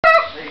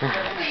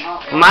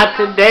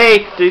Matzo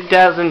Day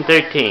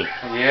 2013.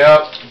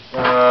 Yep.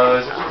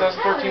 Is it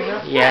 2014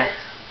 now? Yeah.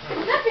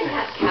 Nothing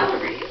has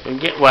calories. And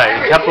get what?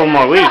 A couple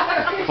more weeks.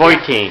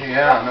 14.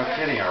 Yeah, no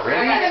kidding.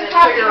 Already?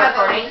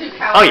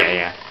 Oh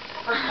yeah.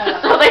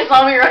 So they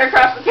saw me run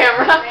across the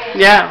camera.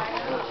 Yeah.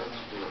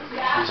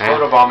 He's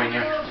photobombing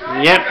you.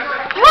 Yep.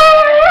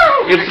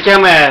 You've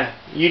become a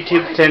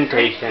YouTube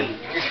sensation.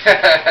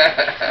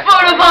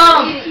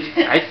 Photobomb!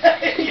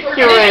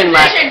 You were in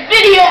last.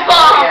 Video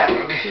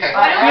bomb!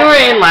 You were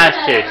in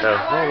last year, so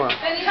hold on.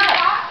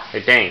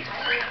 Hey, dang.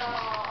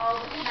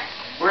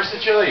 Where's the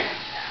chili?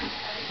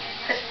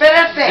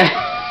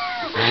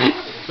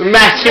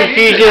 Mass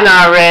confusion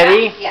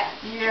already.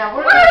 Yeah,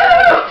 we're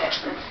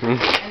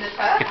in the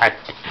tub. God,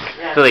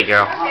 silly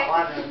girl.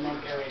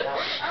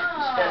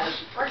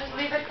 Or just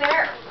leave it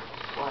there.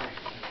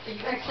 You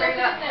can clear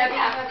that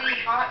heavy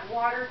hot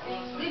water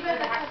thing. Leave it in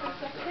the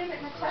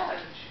tub.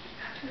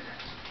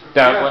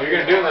 Yeah, if you're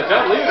going to do it in the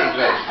tub, leave it in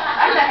the tub.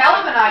 That's a hell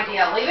of an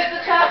idea. Leave it in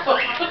the tub.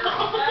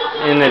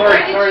 In the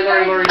Lori.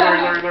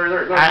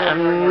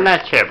 I'm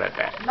not sure about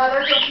that.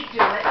 Mother, don't you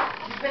do it.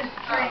 You've been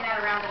carrying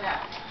that around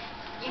enough.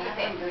 Keep it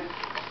in.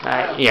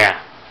 Yeah.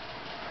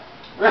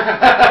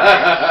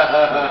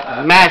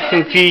 Mass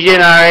confusion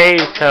already,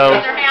 so.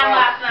 Her hand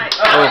last night.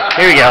 Oh,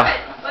 here we go.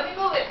 Let me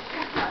move it.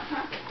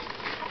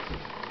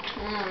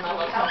 I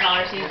love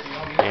sunflower seeds.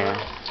 Yeah.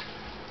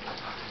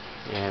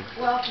 Yeah.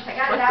 Well, since I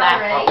got it What's out that?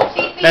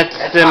 already. That's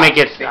to make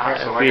it. So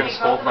am I going to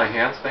scold my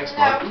hands? Thanks,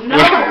 Mom. No.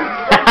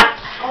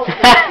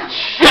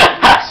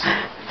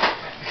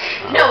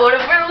 No, we're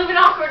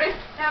living awkward.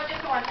 No,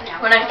 just once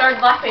now. When I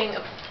started laughing,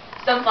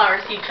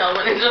 sunflower seed shell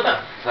went into the...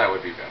 That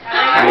would be bad.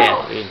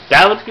 Yeah,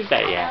 that would be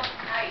better, yeah.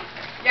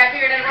 Yeah, I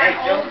figured I'd wear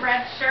an old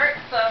red shirt,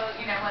 so,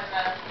 you know,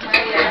 when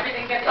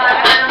everything gets out,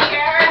 I don't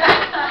care.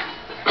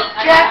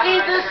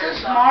 Jackie, this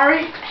is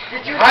Mari.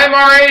 Hi,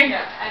 Mari.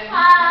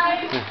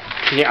 Hi!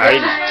 Yeah, I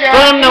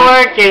put him to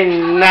work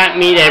and not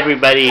meet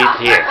everybody who's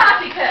here.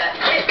 Coffee cup.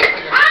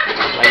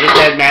 Like I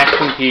said, mass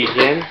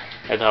confusion,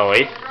 as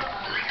always.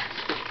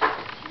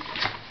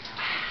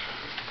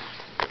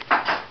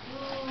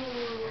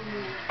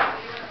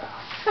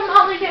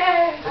 Tamale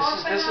day!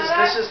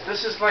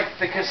 This is like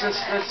the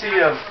consistency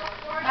of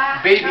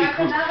baby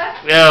poop.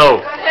 No.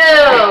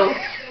 Ew!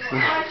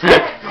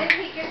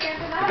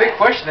 The big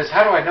question is,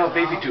 how do I know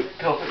baby poop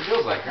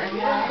feels like, right?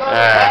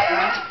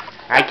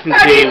 I can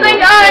How do see you think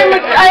one.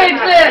 I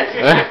exist?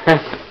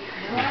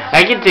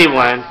 I can see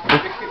one.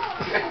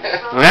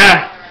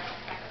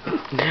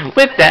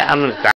 With that, I'm gonna stop.